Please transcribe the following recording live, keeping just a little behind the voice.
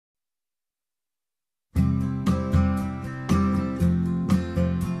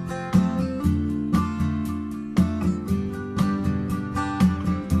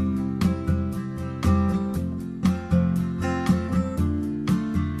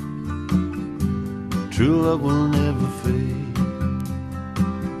True love will never fade.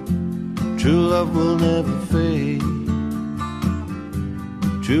 True love will never fade.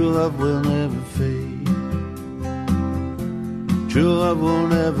 True love will never fade. True love will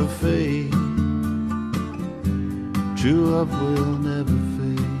never fade. True love will never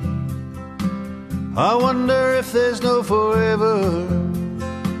fade. I wonder if there's no forever,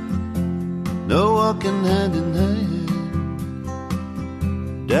 no walking hand in hand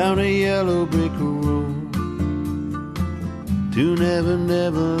down a yellow brick road to Never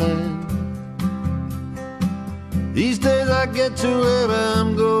Never Land. These days I get to where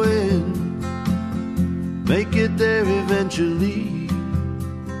I'm going, make it there eventually,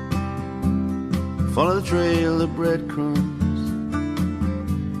 follow the trail of breadcrumbs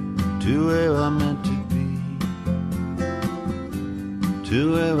to where I'm meant to be,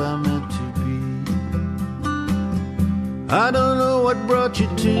 to where I'm meant to be. I don't know what brought you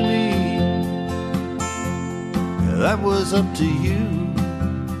to me, that was up to you.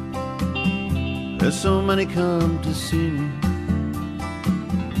 There's so many come to see me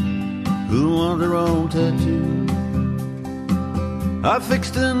who want their own tattoo. I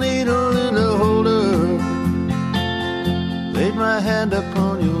fixed a needle in a holder, laid my hand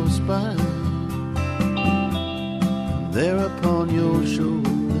upon your spine, there upon your shoulder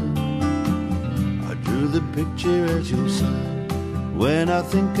I drew the picture as your sign. When I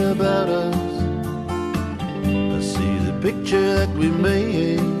think about us, I see the picture that we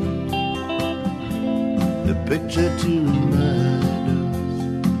made, the picture to remind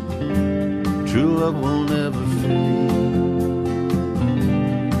us true love will never fade.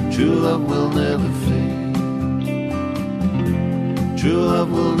 True love will never fade. True love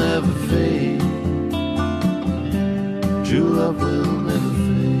will never fade. True love will never fade.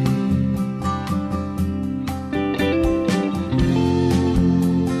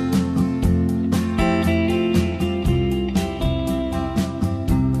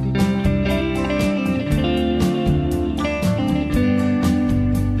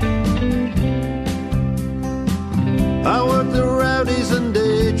 I work the rowdies and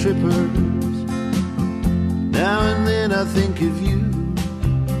day trippers. Now and then I think of you.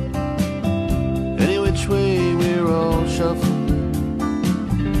 Any which way we're all shuffling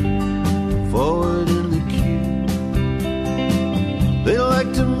forward in the queue. They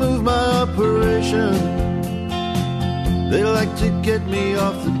like to move my operation, they like to get me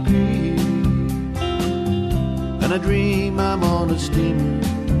off the pier, and I dream I'm on a steamer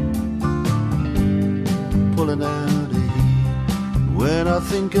pulling out. When I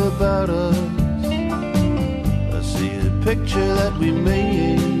think about us, I see the picture that we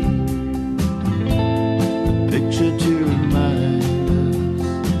made, the picture to remind us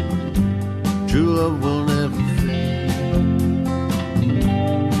true love will never fade.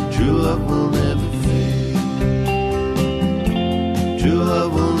 True love will never fade. True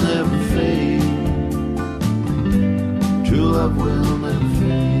love will never fade. True love will never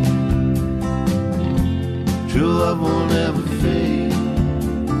fade. True love will never fade.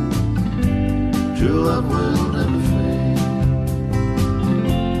 True love will